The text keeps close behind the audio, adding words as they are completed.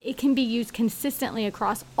can be used consistently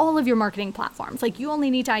across all of your marketing platforms. Like, you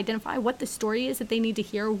only need to identify what the story is that they need to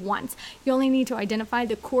hear once. You only need to identify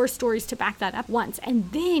the core stories to back that up once.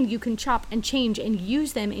 And then you can chop and change and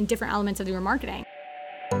use them in different elements of your marketing.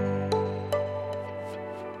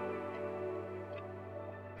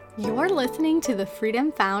 You're listening to the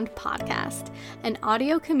Freedom Found podcast, an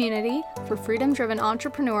audio community for freedom-driven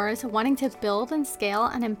entrepreneurs wanting to build and scale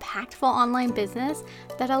an impactful online business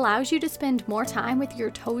that allows you to spend more time with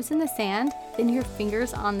your toes in the sand than your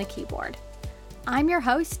fingers on the keyboard. I'm your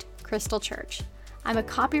host, Crystal Church. I'm a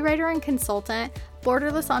copywriter and consultant,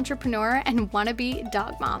 borderless entrepreneur, and wannabe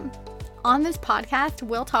dog mom. On this podcast,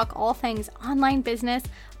 we'll talk all things online business,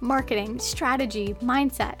 marketing, strategy,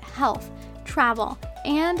 mindset, health, travel,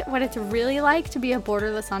 and what it's really like to be a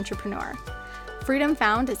borderless entrepreneur. Freedom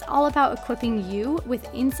Found is all about equipping you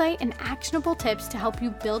with insight and actionable tips to help you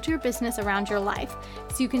build your business around your life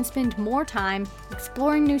so you can spend more time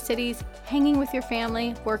exploring new cities, hanging with your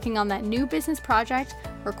family, working on that new business project,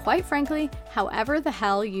 or quite frankly, however the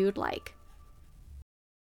hell you'd like.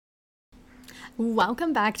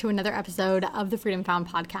 Welcome back to another episode of the Freedom Found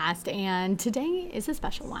podcast, and today is a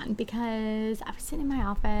special one because I was sitting in my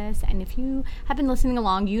office, and if you have been listening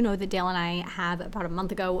along, you know that Dale and I have about a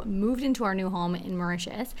month ago moved into our new home in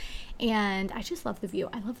Mauritius, and I just love the view.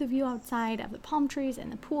 I love the view outside of the palm trees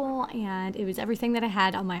and the pool, and it was everything that I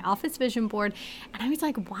had on my office vision board, and I was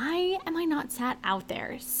like, why am I not sat out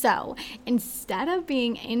there? So instead of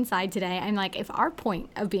being inside today, I'm like, if our point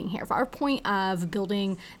of being here, if our point of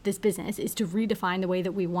building this business is to redefine the way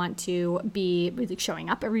that we want to be showing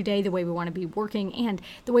up every day, the way we want to be working, and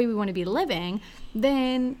the way we want to be living,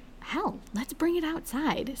 then hell, let's bring it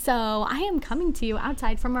outside. So I am coming to you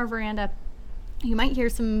outside from our veranda. You might hear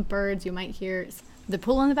some birds, you might hear the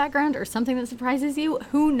pool in the background or something that surprises you.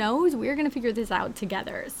 Who knows? We're going to figure this out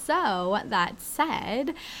together. So that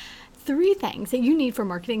said, 3 things that you need for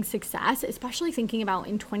marketing success, especially thinking about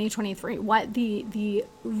in 2023, what the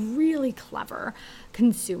really clever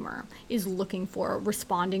consumer is looking for,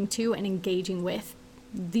 responding to, and engaging with.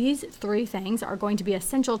 These 3 things are going to be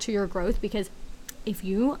essential to your growth, because if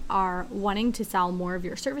you are wanting to sell more of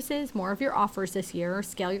your services, more of your offers this year,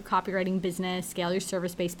 scale your copywriting business, scale your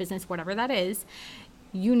service-based business, whatever that is,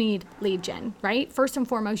 you need lead gen, right? First and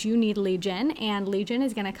foremost, you need lead gen, and lead gen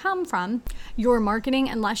is going to come from your marketing,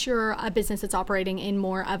 unless you're a business that's operating in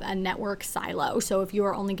more of a network silo. So if you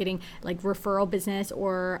are only getting like referral business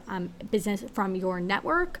or business from your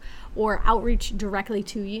network or outreach directly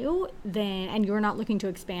to you, then, and you're not looking to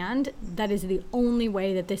expand, that is the only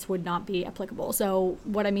way that this would not be applicable. So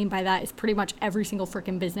what I mean by that is pretty much every single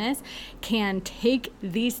freaking business can take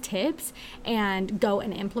these tips and go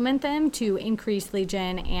and implement them to increase lead gen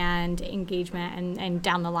and engagement, and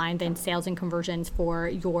down the line then sales and conversions for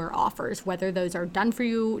your offers, whether those are done for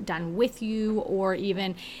you, done with you, or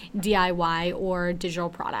even DIY or digital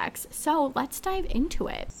products. So let's dive into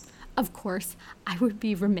it. Of course, I would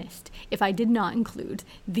be remiss if I did not include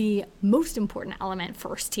the most important element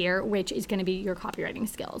first here, which is going to be your copywriting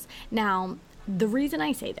skills. Now, the reason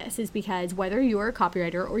I say this is because whether you're a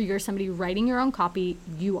copywriter or you're somebody writing your own copy,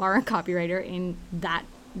 you are a copywriter in that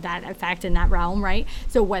effect, in that realm, right?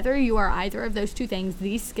 So whether you are either of those 2 things,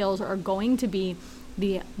 these skills are going to be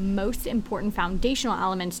the most important foundational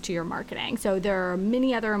elements to your marketing. So there are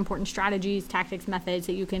many other important strategies, tactics, methods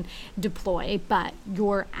that you can deploy, but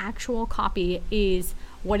your actual copy is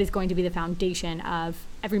what is going to be the foundation of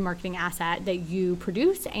every marketing asset that you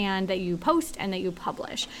produce and that you post and that you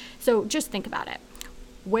publish. So just think about it.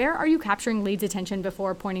 Where are you capturing leads' attention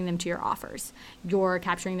before pointing them to your offers? You're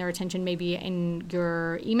capturing their attention maybe in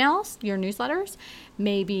your emails, your newsletters,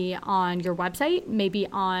 maybe on your website, maybe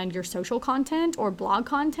on your social content or blog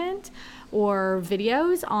content or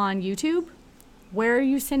videos on YouTube. Where are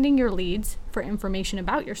you sending your leads for information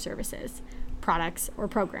about your services, products, or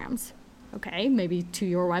programs? Okay, maybe to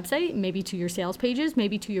your website, maybe to your sales pages,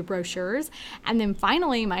 maybe to your brochures. And then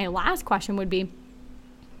finally, my last question would be,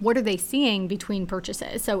 what are they seeing between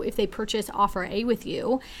purchases? So if they purchase offer A with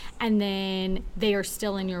you and then they are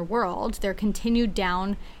still in your world, they're continued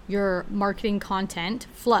down your marketing content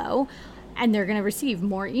flow, and they're going to receive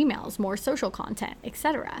more emails, more social content,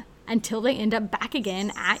 etc., until they end up back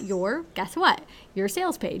again at your, guess what? Your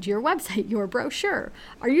sales page, your website, your brochure.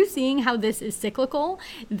 Are you seeing how this is cyclical?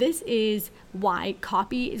 This is why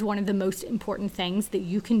copy is one of the most important things that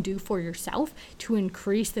you can do for yourself to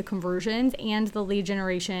increase the conversions and the lead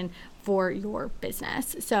generation for your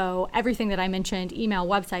business. So everything that I mentioned, email,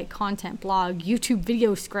 website, content, blog, YouTube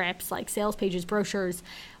video scripts, like sales pages, brochures,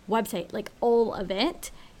 website, like all of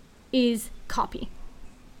it is copy.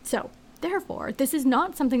 So Therefore, this is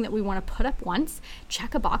not something that we want to put up once,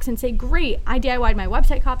 check a box and say, great, I DIY'd my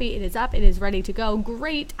website copy. It is up. It is ready to go.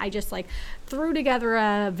 Great. I just threw together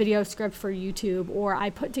a video script for YouTube, or I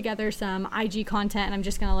put together some IG content and I'm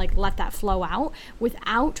just going to let that flow out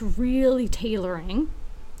without really tailoring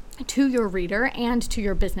to your reader and to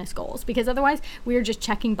your business goals, because otherwise we are just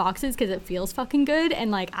checking boxes because it feels fucking good.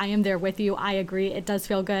 And I am there with you. I agree. It does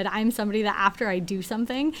feel good. I'm somebody that after I do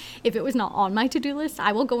something, if it was not on my to-do list,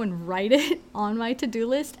 I will go and write it on my to-do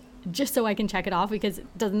list just so I can check it off, because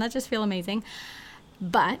doesn't that just feel amazing?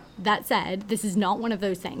 But that said, this is not one of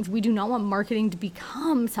those things. We do not want marketing to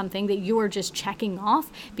become something that you are just checking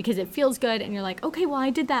off because it feels good and you're like, okay, well, I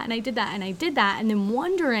did that and I did that and I did that. And then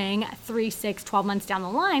wondering 3, 6, 12 months down the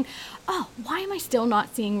line, oh, why am I still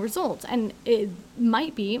not seeing results? And it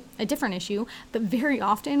might be a different issue, but very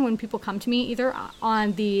often when people come to me, either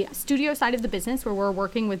on the studio side of the business where we're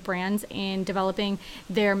working with brands in developing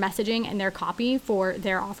their messaging and their copy for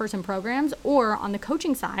their offers and programs, or on the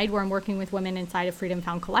coaching side where I'm working with women inside of Freedom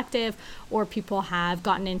Found Collective, or people have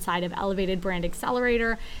gotten inside of Elevated Brand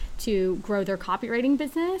Accelerator to grow their copywriting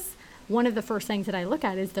business, one of the first things that I look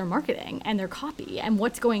at is their marketing and their copy and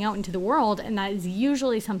what's going out into the world. And that is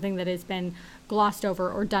usually something that has been glossed over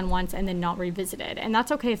or done once and then not revisited. And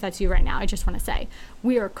that's okay if that's you right now. I just want to say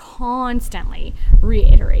we are constantly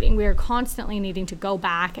reiterating. We are constantly needing to go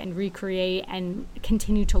back and recreate and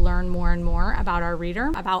continue to learn more and more about our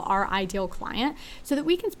reader, about our ideal client, so that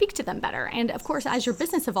we can speak to them better. And of course, as your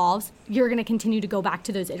business evolves, you're going to continue to go back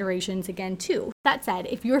to those iterations again too. That said,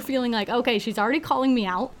 if you're feeling like, okay, she's already calling me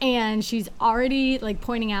out and she's already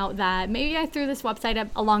pointing out that maybe I threw this website up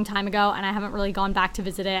a long time ago and I haven't really gone back to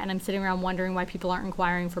visit it, and I'm sitting around wondering why people aren't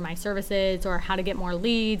inquiring for my services or how to get more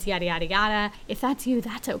leads, yada, yada, yada. If that's you,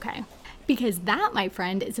 that's okay. Because that, my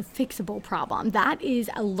friend, is a fixable problem. That is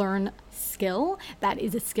a learn skill. That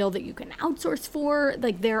is a skill that you can outsource for.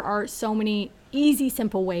 There are so many easy,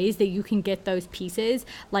 simple ways that you can get those pieces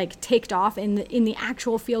ticked off in the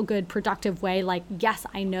actual feel good, productive way. Yes,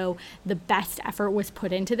 I know the best effort was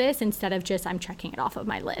put into this, instead of just I'm checking it off of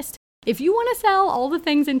my list. If you want to sell all the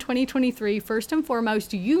things in 2023, first and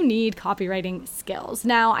foremost, you need copywriting skills.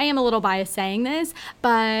 Now, I am a little biased saying this,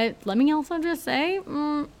 but let me also just say,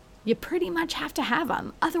 you pretty much have to have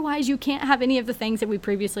them. Otherwise, you can't have any of the things that we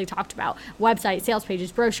previously talked about: website, sales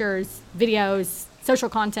pages, brochures, videos, social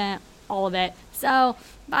content, all of it. So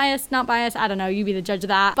biased, not biased, I don't know, you be the judge of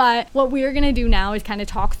that. But what we're going to do now is kind of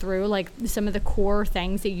talk through some of the core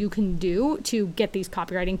things that you can do to get these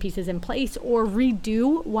copywriting pieces in place, or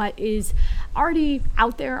redo what is already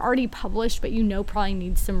out there, already published, but probably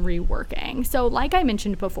needs some reworking. So like I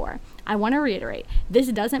mentioned before, I want to reiterate, this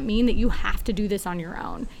doesn't mean that you have to do this on your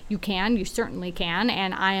own. You certainly can.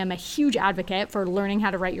 And I am a huge advocate for learning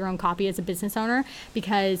how to write your own copy as a business owner,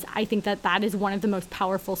 because I think that is one of the most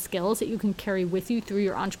powerful skills that you can carry with you through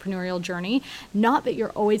your entrepreneurial journey. Not that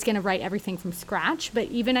you're always going to write everything from scratch, but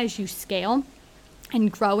even as you scale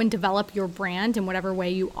and grow and develop your brand in whatever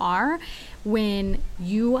way you are, when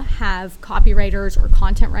you have copywriters or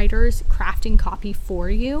content writers crafting copy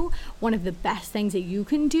for you, one of the best things that you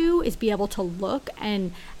can do is be able to look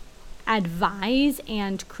and advise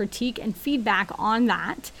and critique and feedback on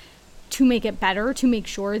that to make it better, to make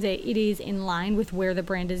sure that it is in line with where the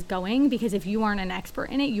brand is going. Because if you aren't an expert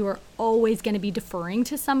in it, you are always going to be deferring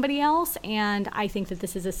to somebody else. And I think that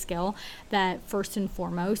this is a skill that first and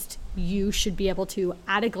foremost, you should be able to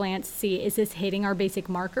at a glance see, is this hitting our basic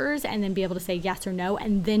markers? And then be able to say yes or no,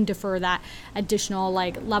 and then defer that additional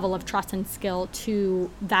level of trust and skill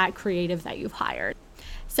to that creative that you've hired.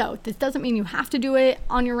 So this doesn't mean you have to do it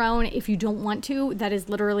on your own if you don't want to. That is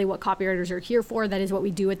literally what copywriters are here for. That is what we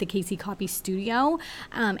do at the KC Copy Studio.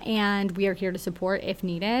 And we are here to support if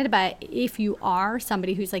needed. But if you are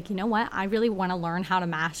somebody who's like, you know what, I really want to learn how to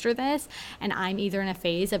master this, and I'm either in a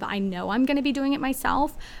phase of I know I'm going to be doing it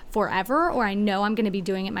myself forever, or I know I'm going to be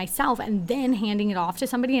doing it myself and then handing it off to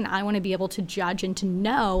somebody, and I want to be able to judge and to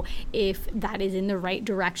know if that is in the right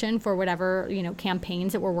direction for whatever,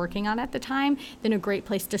 campaigns that we're working on at the time, then a great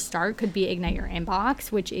place to start could be Ignite Your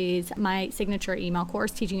Inbox, which is my signature email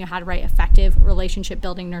course teaching you how to write effective relationship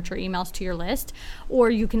building nurture emails to your list.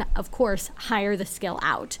 Or you can, of course, hire the skill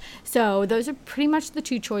out. So those are pretty much the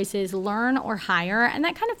two choices: learn or hire. And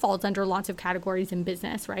that kind of falls under lots of categories in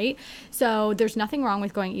business, right? So there's nothing wrong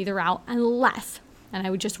with going either route, unless, and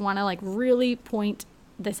I would just want to really point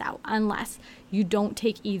this out, unless you don't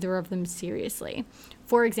take either of them seriously.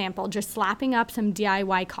 For example, just slapping up some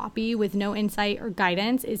DIY copy with no insight or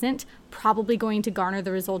guidance isn't probably going to garner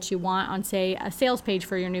the results you want on, say, a sales page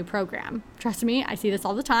for your new program. Trust me, I see this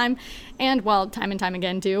all the time, and well, time and time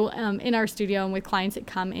again too, in our studio and with clients that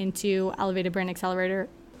come into Elevated Brand Accelerator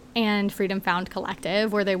and Freedom Found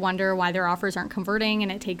Collective, where they wonder why their offers aren't converting.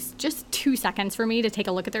 And it takes just 2 seconds for me to take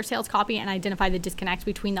a look at their sales copy and identify the disconnect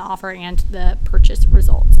between the offer and the purchase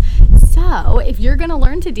results. So if you're going to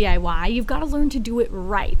learn to DIY, you've got to learn to do it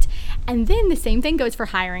right. And then the same thing goes for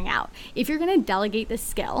hiring out. If you're going to delegate this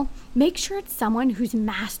skill, make sure it's someone who's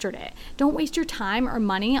mastered it. Don't waste your time or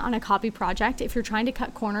money on a copy project if you're trying to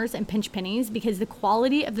cut corners and pinch pennies, because the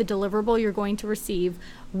quality of the deliverable you're going to receive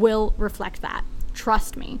will reflect that.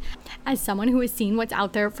 Trust me, as someone who has seen what's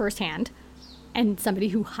out there firsthand, and somebody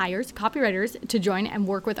who hires copywriters to join and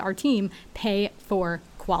work with our team, pay for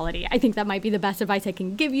quality. I think that might be the best advice I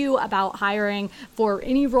can give you about hiring for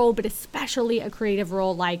any role, but especially a creative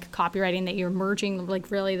role like copywriting, that you're merging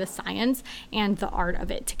like really the science and the art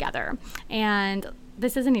of it together. And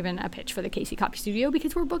this isn't even a pitch for the Casey Copy Studio,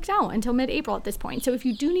 because we're booked out until mid-April at this point. So if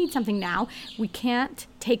you do need something now, we can't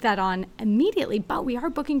take that on immediately, but we are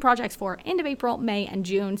booking projects for end of April, May, and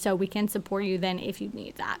June, so we can support you then if you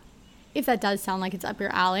need that. If that does sound like it's up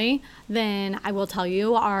your alley, then I will tell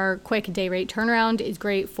you our quick day rate turnaround is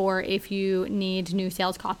great for if you need new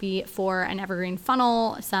sales copy for an evergreen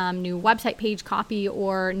funnel, some new website page copy,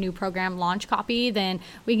 or new program launch copy. Then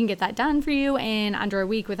we can get that done for you in under a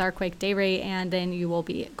week with our quick day rate, and then you will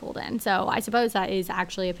be golden. So I suppose that is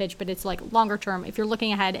actually a pitch, but it's like longer term. If you're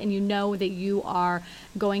looking ahead and you know that you are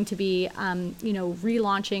going to be,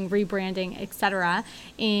 relaunching, rebranding, etc.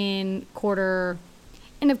 in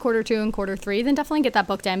end of quarter 2 and quarter 3, then definitely get that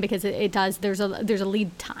booked in, because it does, there's a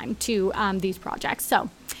lead time to these projects.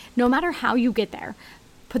 So no matter how you get there,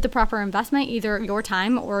 put the proper investment, either your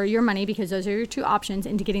time or your money, because those are your 2 options,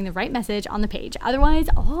 into getting the right message on the page. Otherwise,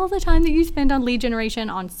 all the time that you spend on lead generation,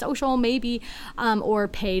 on social maybe, or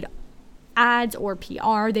paid ads or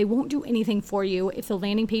PR, they won't do anything for you if the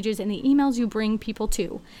landing pages and the emails you bring people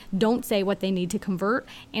to don't say what they need to convert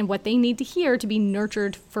and what they need to hear to be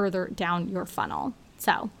nurtured further down your funnel.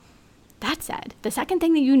 So that said, the second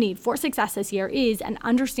thing that you need for success this year is an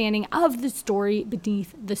understanding of the story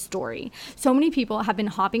beneath the story. So many people have been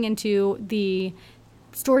hopping into the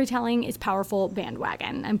storytelling is powerful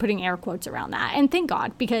bandwagon. I'm putting air quotes around that. And thank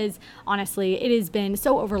God, because honestly, it has been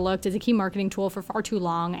so overlooked as a key marketing tool for far too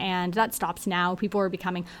long, and that stops now. People are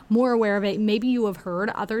becoming more aware of it. Maybe you have heard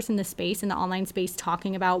others in the space, in the online space,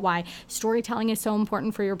 talking about why storytelling is so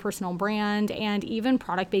important for your personal brand, and even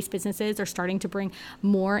product-based businesses are starting to bring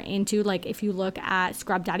more into, like, if you look at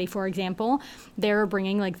Scrub Daddy, for example, they're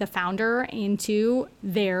bringing like the founder into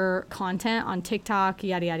their content on TikTok,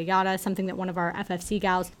 yada, yada, yada, something that one of our FFC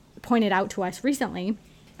gals pointed out to us recently,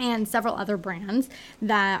 and several other brands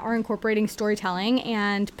that are incorporating storytelling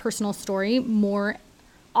and personal story more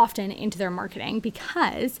often into their marketing,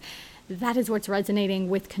 because that is what's resonating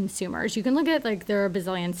with consumers. You can look at, like, there are a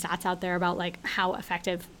bazillion stats out there about like how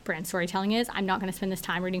effective brand storytelling is. I'm not going to spend this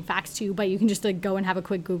time reading facts to you, but you can just like go and have a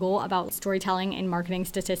quick Google about storytelling and marketing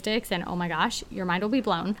statistics, and oh my gosh, your mind will be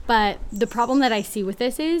blown. But the problem that I see with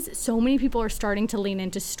this is so many people are starting to lean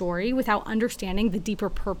into story without understanding the deeper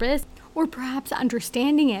purpose, or perhaps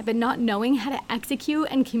understanding it but not knowing how to execute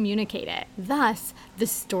and communicate it. Thus, the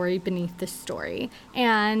story beneath the story.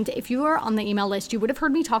 And if you are on the email list, you would have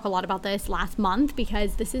heard me talk a lot about this last month,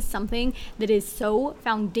 because this is something that is so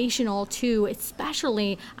foundational to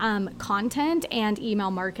especially content and email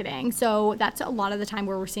marketing. So that's a lot of the time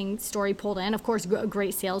where we're seeing story pulled in. Of course, a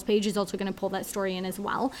great sales page is also going to pull that story in as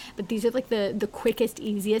well. But these are like the quickest,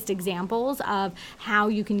 easiest examples of how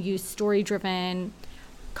you can use story-driven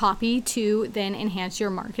copy to then enhance your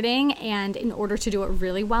marketing. And in order to do it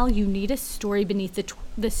really well, you need a story beneath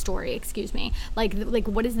the story, like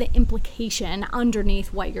what is the implication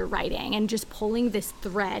underneath what you're writing, and just pulling this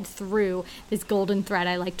thread through, this golden thread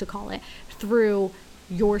I like to call it, through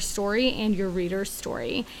your story and your reader's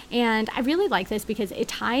story. And I really like this because it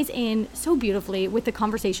ties in so beautifully with the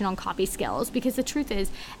conversation on copy skills, because the truth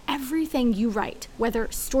is, everything you write,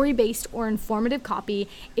 whether story-based or informative copy,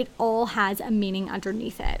 it all has a meaning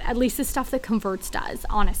underneath it. At least the stuff that converts does,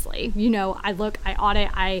 honestly. You know, I audit,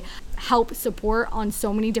 I help support on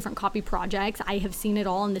so many different copy projects. I have seen it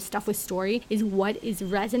all, and the stuff with story is what is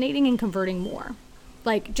resonating and converting more.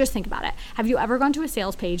 Like, just think about it. Have you ever gone to a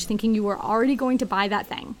sales page thinking you were already going to buy that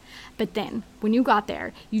thing, but then when you got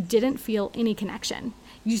there, you didn't feel any connection?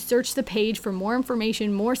 You searched the page for more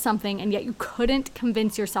information, more something, and yet you couldn't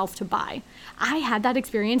convince yourself to buy. I had that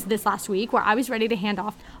experience this last week where I was ready to hand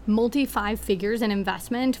off multi-5 figures in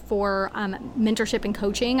investment for mentorship and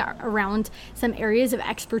coaching around some areas of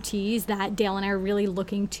expertise that Dale and I are really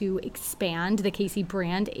looking to expand the Casey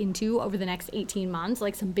brand into over the next 18 months.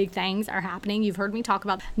 Like, some big things are happening. You've heard me talk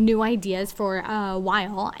about new ideas for a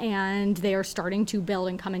while, and they are starting to build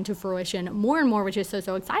and come into fruition more and more, which is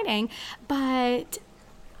so exciting. But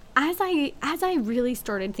as I really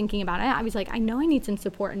started thinking about it, I was like, I know I need some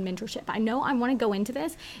support and mentorship. I know I want to go into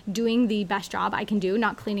this doing the best job I can do,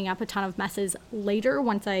 not cleaning up a ton of messes later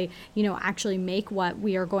once I, actually make what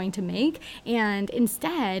we are going to make. And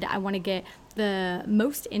instead, I want to get the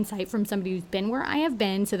most insight from somebody who's been where I have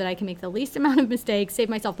been so that I can make the least amount of mistakes, save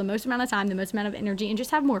myself the most amount of time, the most amount of energy, and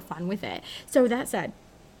just have more fun with it. So that said,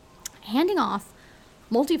 handing off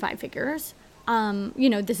multi-5 figures,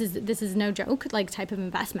 this is no joke, like, type of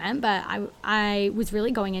investment, but I was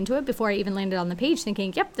really going into it before I even landed on the page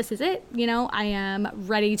thinking, yep, this is it. I am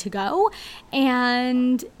ready to go.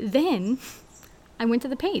 And then I went to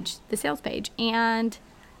the page, the sales page, and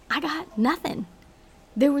I got nothing.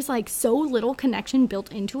 There was like so little connection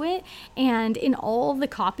built into it, and in all of the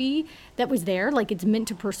copy that was there, like, it's meant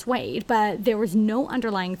to persuade, but there was no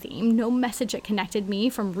underlying theme, no message that connected me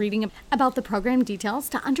from reading about the program details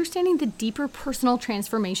to understanding the deeper personal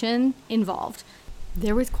transformation involved.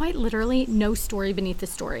 There was quite literally no story beneath the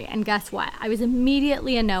story. And guess what? I was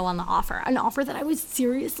immediately a no on the offer, an offer that I was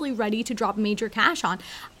seriously ready to drop major cash on.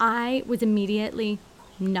 I was immediately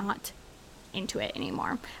not into it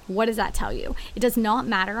anymore. What does that tell you? It does not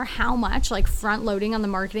matter how much, like, front loading on the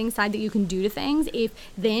marketing side that you can do to things. If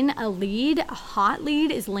then a hot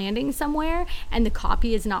lead is landing somewhere and the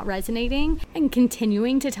copy is not resonating and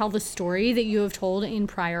continuing to tell the story that you have told in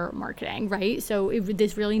prior marketing, right? So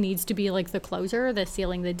this really needs to be like the closer, the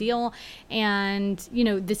sealing the deal. And,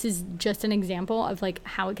 this is just an example of like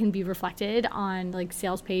how it can be reflected on like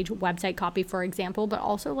sales page, website copy, for example, but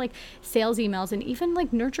also like sales emails and even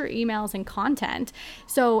like nurture emails and content.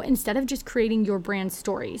 So instead of just creating your brand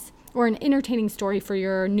stories or an entertaining story for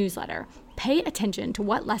your newsletter, pay attention to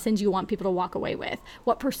what lessons you want people to walk away with,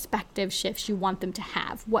 what perspective shifts you want them to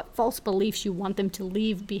have, what false beliefs you want them to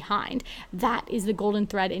leave behind. That is the golden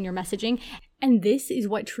thread in your messaging. And this is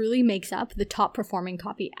what truly makes up the top performing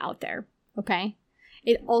copy out there. Okay?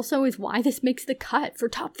 It also is why this makes the cut for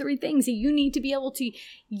top 3 things that you need to be able to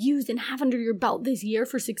use and have under your belt this year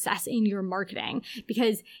for success in your marketing.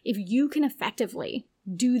 Because if you can effectively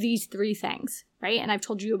do these 3 things, right? And I've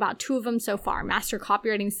told you about 2 of them so far: master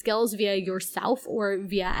copywriting skills via yourself or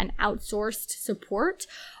via an outsourced support,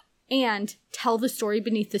 and tell the story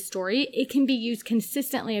beneath the story. It can be used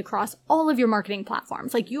consistently across all of your marketing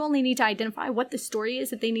platforms. Like, you only need to identify what the story is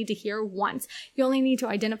that they need to hear once. You only need to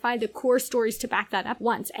identify the core stories to back that up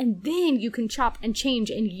once. And then you can chop and change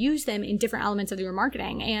and use them in different elements of your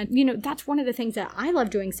marketing. And, that's one of the things that I love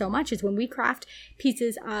doing so much is when we craft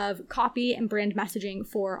pieces of copy and brand messaging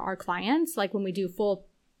for our clients, like when we do full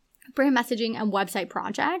brand messaging and website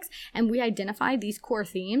projects, and we identify these core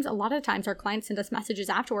themes. A lot of times our clients send us messages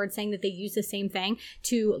afterwards saying that they use the same thing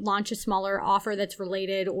to launch a smaller offer that's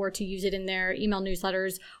related, or to use it in their email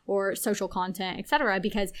newsletters or social content, etc.,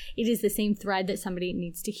 because it is the same thread that somebody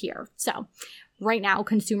needs to hear. So right now,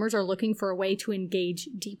 consumers are looking for a way to engage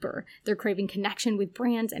deeper. They're craving connection with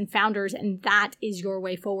brands and founders, and that is your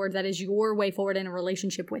way forward. That is your way forward in a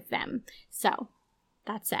relationship with them. So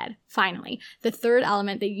that said, finally, the 3rd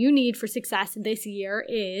element that you need for success this year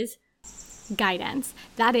is guidance.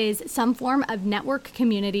 That is some form of network,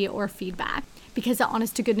 community, or feedback. Because the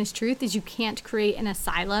honest to goodness truth is you can't create in a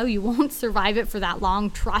silo. You won't survive it for that long.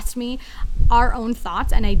 Trust me, our own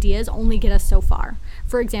thoughts and ideas only get us so far.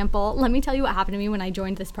 For example, let me tell you what happened to me when I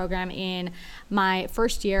joined this program in my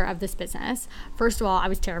first year of this business. First of all, I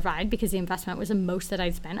was terrified because the investment was the most that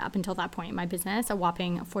I'd spent up until that point in my business, a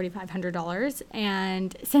whopping $4,500.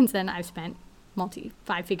 And since then, I've spent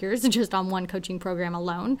multi-5 figures just on one coaching program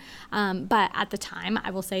alone. But at the time, I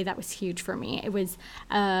will say that was huge for me. It was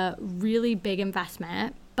a really big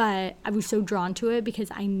investment, but I was so drawn to it because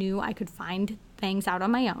I knew I could find things out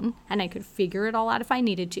on my own and I could figure it all out if I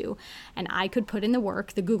needed to. And I could put in the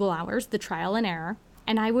work, the Google hours, the trial and error,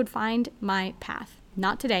 and I would find my path.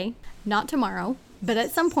 Not today, not tomorrow, but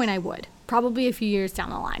at some point I would, probably a few years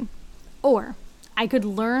down the line. Or I could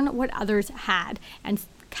learn what others had and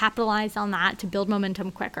capitalize on that to build momentum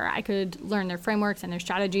quicker. I could learn their frameworks and their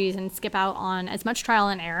strategies and skip out on as much trial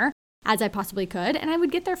and error as I possibly could, and I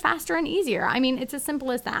would get there faster and easier. I mean, it's as simple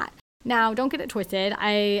as that. Now, don't get it twisted.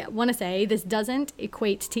 I want to say this doesn't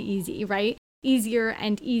equate to easy, right? Easier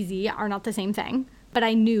and easy are not the same thing. but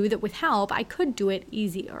I knew that with help, I could do it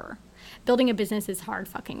easier. Building a business is hard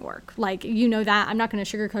fucking work. Like, you know that. I'm not going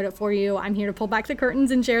to sugarcoat it for you. I'm here to pull back the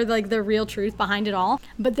curtains and share like the real truth behind it all.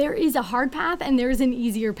 But there is a hard path and there is an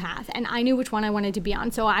easier path. And I knew which one I wanted to be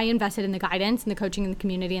on. So I invested in the guidance and the coaching and the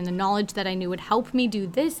community and the knowledge that I knew would help me do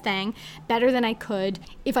this thing better than I could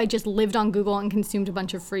if I just lived on Google and consumed a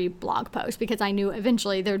bunch of free blog posts, because I knew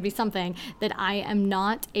eventually there would be something that I am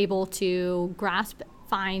not able to grasp,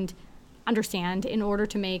 find, understand in order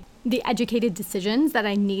to make the educated decisions that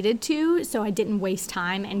I needed to, so I didn't waste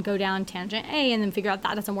time and go down tangent A and then figure out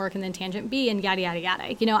that doesn't work and then tangent B and yada, yada,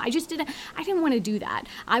 yada. You know, I didn't want to do that.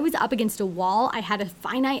 I was up against a wall. I had a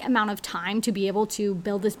finite amount of time to be able to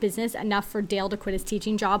build this business, enough for Dale to quit his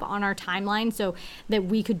teaching job on our timeline so that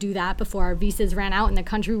we could do that before our visas ran out in the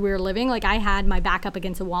country we were living. Like, I had my back up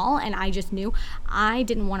against a wall and I just knew I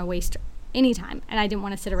didn't want to waste anytime. And I didn't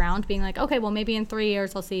want to sit around being like, okay, well, maybe in 3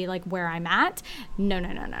 years I'll see like where I'm at. No.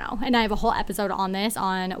 And I have a whole episode on this,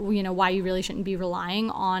 on, you know, why you really shouldn't be relying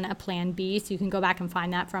on a plan B. So you can go back and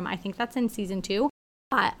find that from, I think that's in season 2.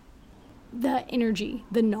 But the energy,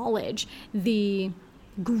 the knowledge, the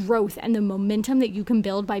growth and the momentum that you can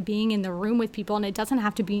build by being in the room with people, and it doesn't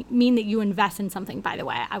have to mean that you invest in something, by the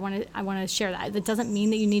way. I want to share that. That doesn't mean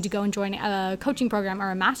that you need to go and join a coaching program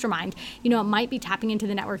or a mastermind. You know, it might be tapping into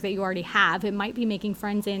the network that you already have. It might be making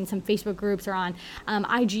friends in some Facebook groups or on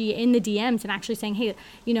IG in the DMs and actually saying, hey,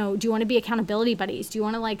 you know, do you want to be accountability buddies? Do you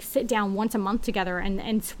want to like sit down once a month together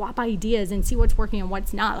and swap ideas and see what's working and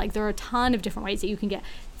what's not? Like, there are a ton of different ways that you can get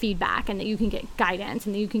feedback and that you can get guidance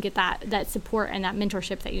and that you can get that support and that mentorship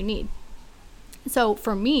that you need. So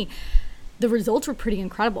for me, the results were pretty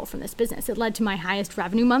incredible from this business. It led to my highest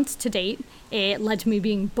revenue months to date. It led to me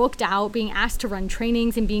being booked out, being asked to run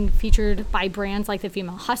trainings and being featured by brands like the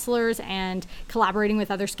Female Hustlers and collaborating with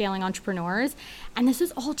other scaling entrepreneurs. And this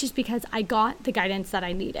is all just because I got the guidance that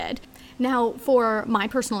I needed. Now, for my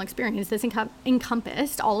personal experience, this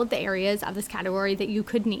encompassed all of the areas of this category that you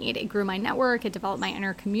could need. It grew my network, it developed my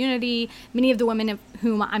inner community, many of the women of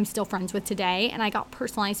whom I'm still friends with today, and I got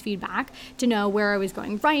personalized feedback to know where I was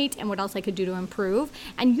going right and what else I could do to improve.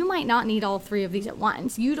 And you might not need all 3 of these at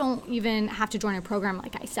once. You don't even have to join a program,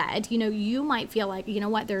 like I said. You know, you might feel like, you know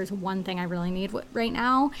what, there's one thing I really need right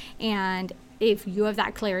now, and if you have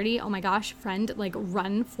that clarity, oh my gosh, friend, like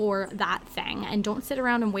run for that thing and don't sit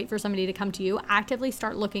around and wait for somebody to come to you. Actively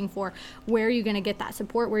start looking for where you're going to get that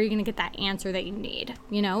support, where you're going to get that answer that you need.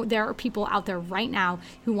 You know, there are people out there right now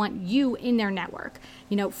who want you in their network,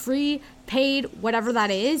 you know, free, paid, whatever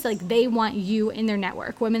that is, like they want you in their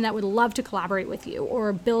network. Women that would love to collaborate with you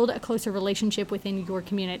or build a closer relationship within your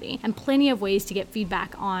community, and plenty of ways to get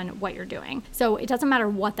feedback on what you're doing. So it doesn't matter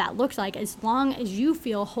what that looks like, as long as you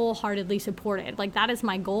feel wholeheartedly supported. Like, that is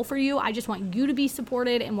my goal for you. I just want you to be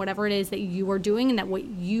supported in whatever it is that you are doing and that what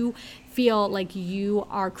you feel like you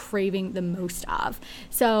are craving the most of.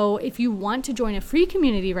 So if you want to join a free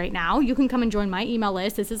community right now, you can come and join my email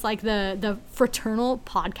list. This is like the fraternal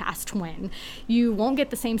podcast twin. You won't get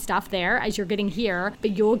the same stuff there as you're getting here,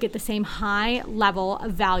 but you'll get the same high level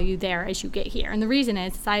of value there as you get here. And the reason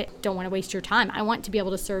is I don't want to waste your time. I want to be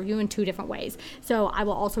able to serve you in 2 different ways. So I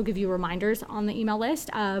will also give you reminders on the email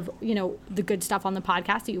list of, you know, the good stuff on the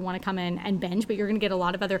podcast that you want to come in and binge, but you're going to get a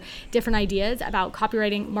lot of other different ideas about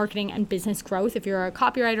copywriting, marketing, and business growth if you're a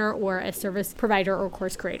copywriter or a service provider or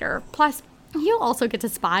course creator. Plus, you'll also get to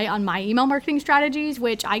spy on my email marketing strategies,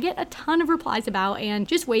 which I get a ton of replies about, and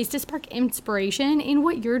just ways to spark inspiration in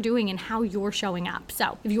what you're doing and how you're showing up.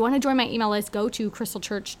 So if you want to join my email list, go to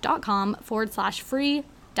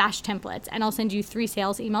crystalchurch.com/free-templates, and I'll send you 3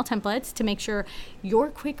 sales email templates to make sure your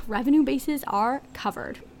quick revenue bases are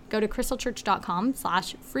covered. Go to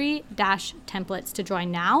crystalchurch.com/free-templates to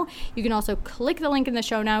join now. You can also click the link in the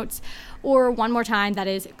show notes, or one more time, that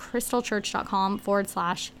is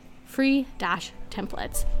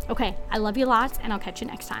crystalchurch.com/free-templates. Okay, I love you lots, and I'll catch you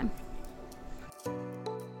next time.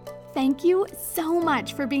 Thank you so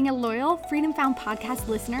much for being a loyal Freedom Found podcast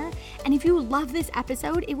listener. And if you love this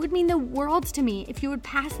episode, it would mean the world to me if you would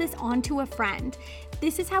pass this on to a friend.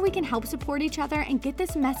 This is how we can help support each other and get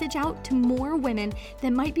this message out to more women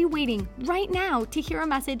that might be waiting right now to hear a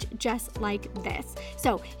message just like this.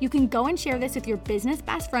 So you can go and share this with your business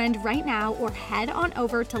best friend right now, or head on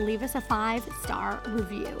over to leave us a 5-star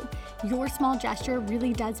review. Your small gesture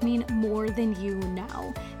really does mean more than you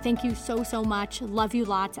know. Thank you so much. Love you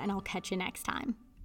lots, and I'll catch you next time.